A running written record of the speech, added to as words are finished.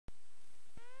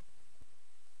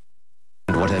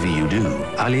whatever you do,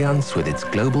 Allianz with its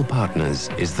global partners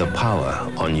is the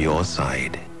power on your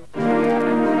side.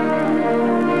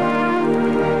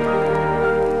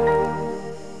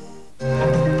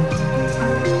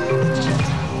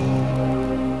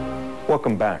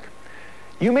 Welcome back.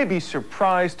 You may be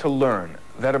surprised to learn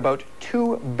that about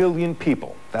 2 billion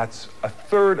people, that's a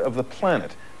third of the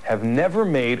planet, have never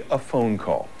made a phone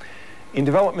call. In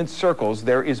development circles,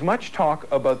 there is much talk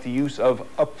about the use of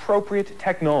appropriate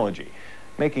technology,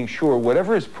 making sure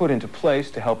whatever is put into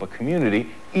place to help a community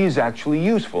is actually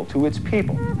useful to its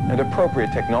people. And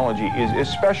appropriate technology is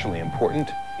especially important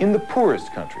in the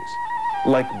poorest countries,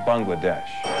 like Bangladesh.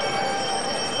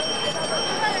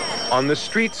 On the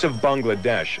streets of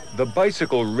Bangladesh, the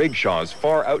bicycle rickshaws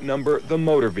far outnumber the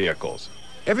motor vehicles.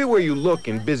 Everywhere you look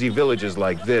in busy villages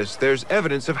like this, there's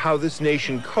evidence of how this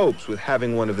nation copes with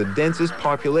having one of the densest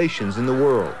populations in the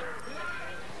world.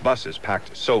 Buses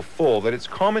packed so full that it's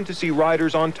common to see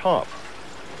riders on top.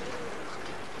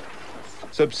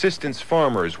 Subsistence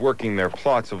farmers working their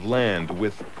plots of land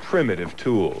with primitive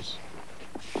tools.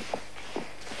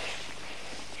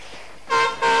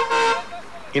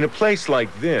 In a place like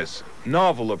this,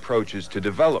 novel approaches to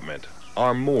development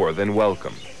are more than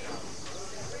welcome.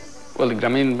 Well, the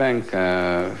Grameen Bank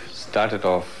started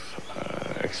off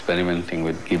experimenting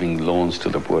with giving loans to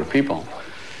the poor people.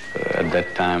 At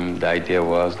that time, the idea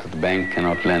was that the bank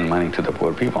cannot lend money to the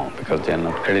poor people because they are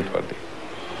not creditworthy.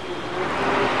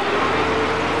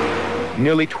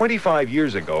 Nearly 25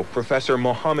 years ago, Professor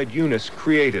Mohammed Yunus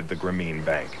created the Grameen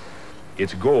Bank.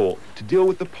 Its goal, to deal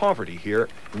with the poverty here,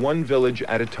 one village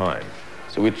at a time.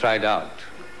 So we tried out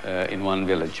in one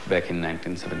village back in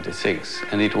 1976,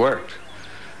 and it worked.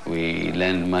 We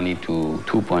lend money to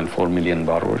 2.4 million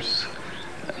borrowers.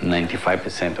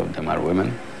 95% of them are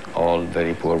women, all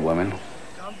very poor women.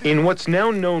 In what's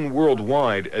now known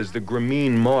worldwide as the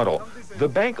Grameen model, the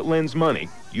bank lends money,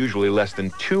 usually less than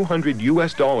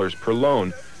 $200 per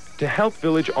loan, to help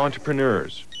village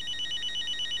entrepreneurs.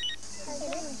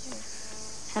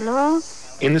 Hello?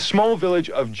 In the small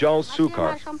village of Jal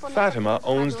Sukar, Fatima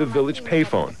owns the village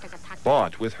payphone,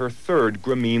 bought with her third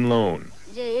Grameen loan.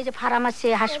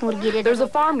 There's a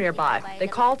farm nearby. They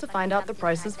call to find out the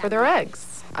prices for their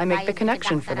eggs. I make the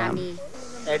connection for them.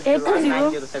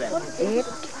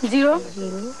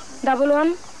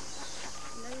 8011.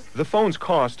 The phones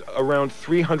cost around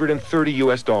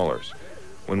 $330.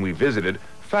 When we visited,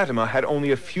 Fatima had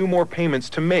only a few more payments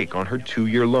to make on her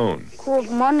 2-year loan.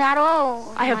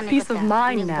 I have peace of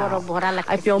mind now.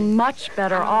 I feel much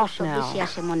better off now.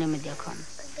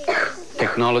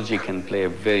 Technology can play a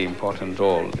very important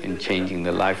role in changing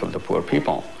the life of the poor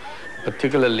people,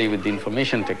 particularly with the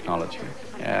information technology.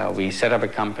 We set up a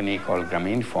company called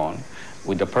Grameen Phone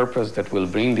with the purpose that we'll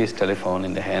bring this telephone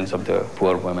in the hands of the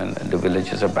poor women in the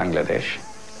villages of Bangladesh.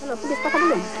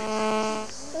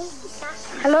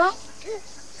 Hello?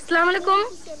 Assalamu alaikum.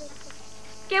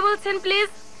 Ke bolchen, please?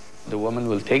 The woman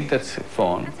will take that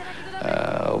phone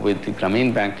with the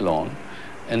Grameen Bank loan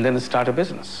and then start a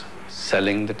business,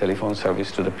 selling the telephone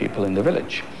service to the people in the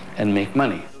village and make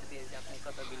money.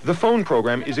 The phone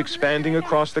program is expanding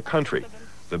across the country.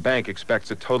 The bank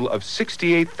expects a total of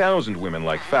 68,000 women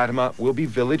like Fatima will be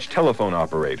village telephone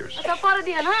operators.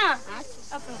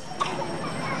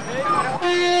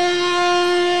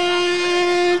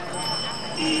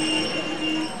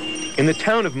 In the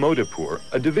town of Madhupur,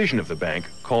 a division of the bank,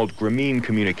 called Grameen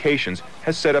Communications,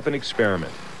 has set up an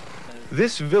experiment.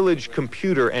 This village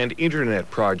computer and internet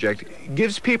project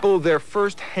gives people their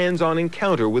first hands-on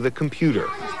encounter with a computer.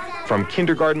 From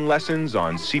kindergarten lessons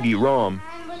on CD-ROM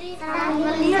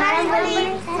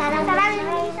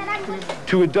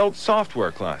to adult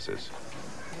software classes.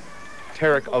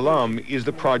 Tarek Alam is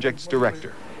the project's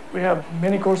director. We have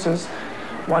many courses.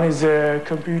 One is a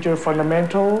computer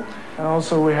fundamental, and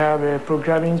also we have a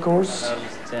programming course.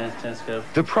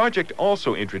 The project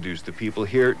also introduced the people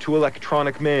here to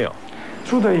electronic mail.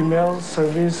 Through the email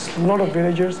service, a lot of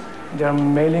villagers, they are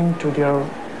mailing to their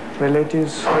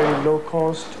relatives very low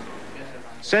cost.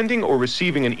 Sending or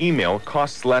receiving an email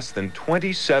costs less than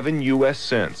 27 US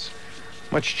cents.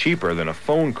 Much cheaper than a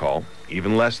phone call,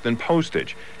 even less than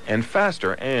postage, and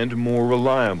faster and more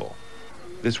reliable.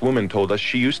 This woman told us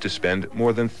she used to spend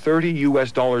more than $30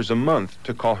 US a month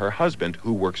to call her husband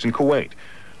who works in Kuwait.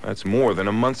 That's more than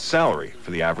a month's salary for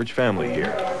the average family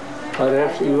here.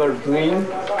 Perhaps you are doing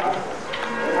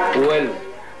well.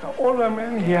 The older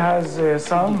man, he has a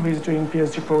son who is doing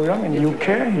PhD program in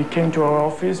UK. He came to our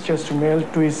office just to mail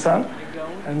to his son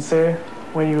and say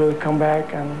when he will come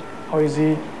back and how is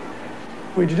he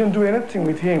We didn't do anything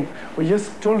with him. We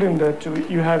just told him that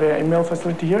you have an email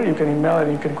facility here, you can email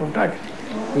and you can contact.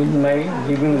 In my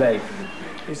living life.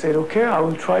 He said, okay, I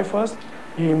will try first.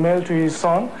 He emailed to his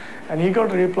son, and he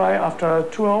got a reply after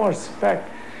 2 hours back.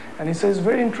 And he says,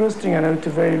 very interesting and at a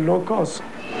very low cost.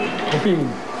 Hoping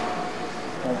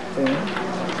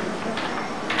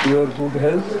your good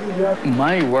health.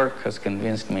 My work has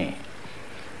convinced me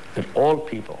that all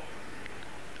people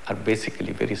are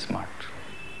basically very smart.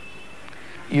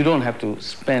 You don't have to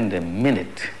spend a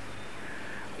minute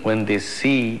when they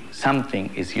see something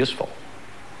is useful.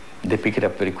 They pick it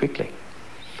up very quickly.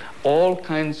 All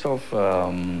kinds of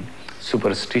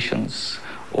superstitions,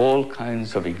 all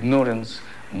kinds of ignorance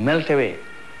melt away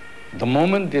the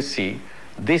moment they see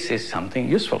this is something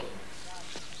useful.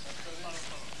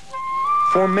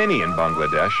 For many in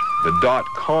Bangladesh, the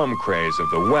dot-com craze of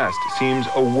the West seems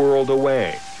a world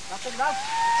away.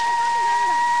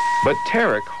 But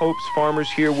Tarek hopes farmers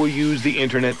here will use the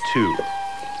internet too.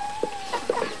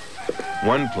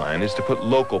 One plan is to put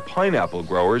local pineapple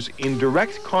growers in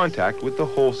direct contact with the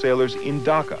wholesalers in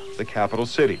Dhaka, the capital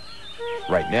city.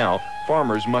 Right now,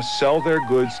 farmers must sell their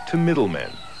goods to middlemen.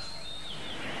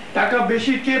 টাকা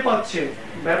বেশি কে পাচ্ছে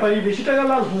ব্যাপারী বেশি টাকা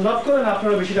লাভ করেন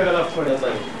আপনারা বেশি টাকা লাভ করেন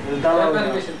দালাল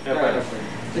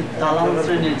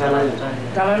শ্রেণী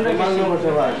দালাল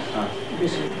করতে পারে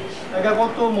বেশি টাকা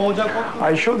কত মৌজা কত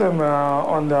I show them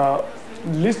on the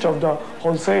list of the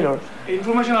wholesaler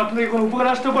information আপনাদের কোনো উপকার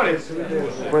আসতে পারে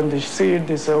when they see it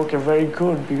they say okay very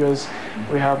good because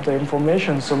we have the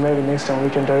information so maybe next time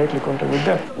we can directly contact with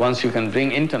them. Once you can bring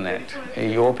internet,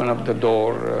 you open up the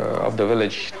door of the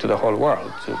village to the whole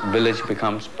world. So village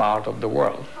becomes part of the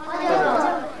world.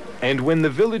 And when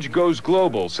the village goes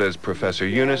global, says Professor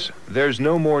Yunus, there's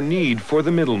no more need for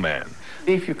the middleman.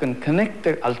 If you can connect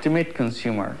the ultimate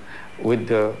consumer with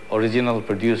the original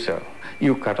producer,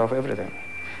 you cut off everything.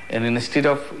 And instead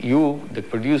of you, the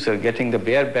producer, getting the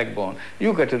bare backbone, you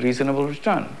get a reasonable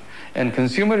return. And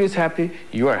consumer is happy,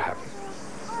 you are happy.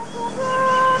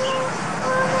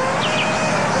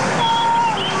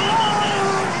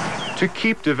 To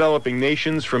keep developing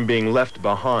nations from being left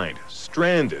behind,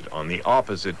 stranded on the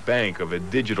opposite bank of a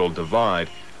digital divide,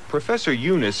 Professor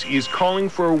Yunus is calling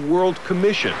for a world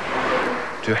commission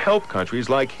to help countries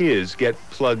like his get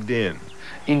plugged in.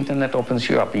 Internet opens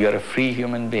you up. You're a free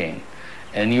human being.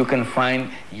 And you can find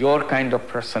your kind of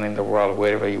person in the world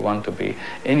wherever you want to be.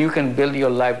 And you can build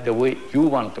your life the way you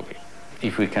want to be.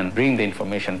 If we can bring the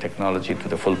information technology to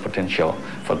the full potential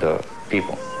for the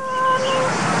people.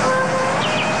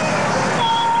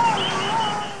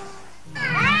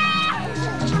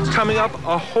 Coming up,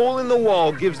 a hole in the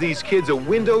wall gives these kids a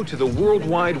window to the World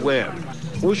Wide Web.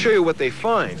 We'll show you what they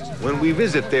find when we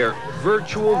visit their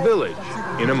virtual village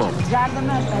in a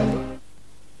moment.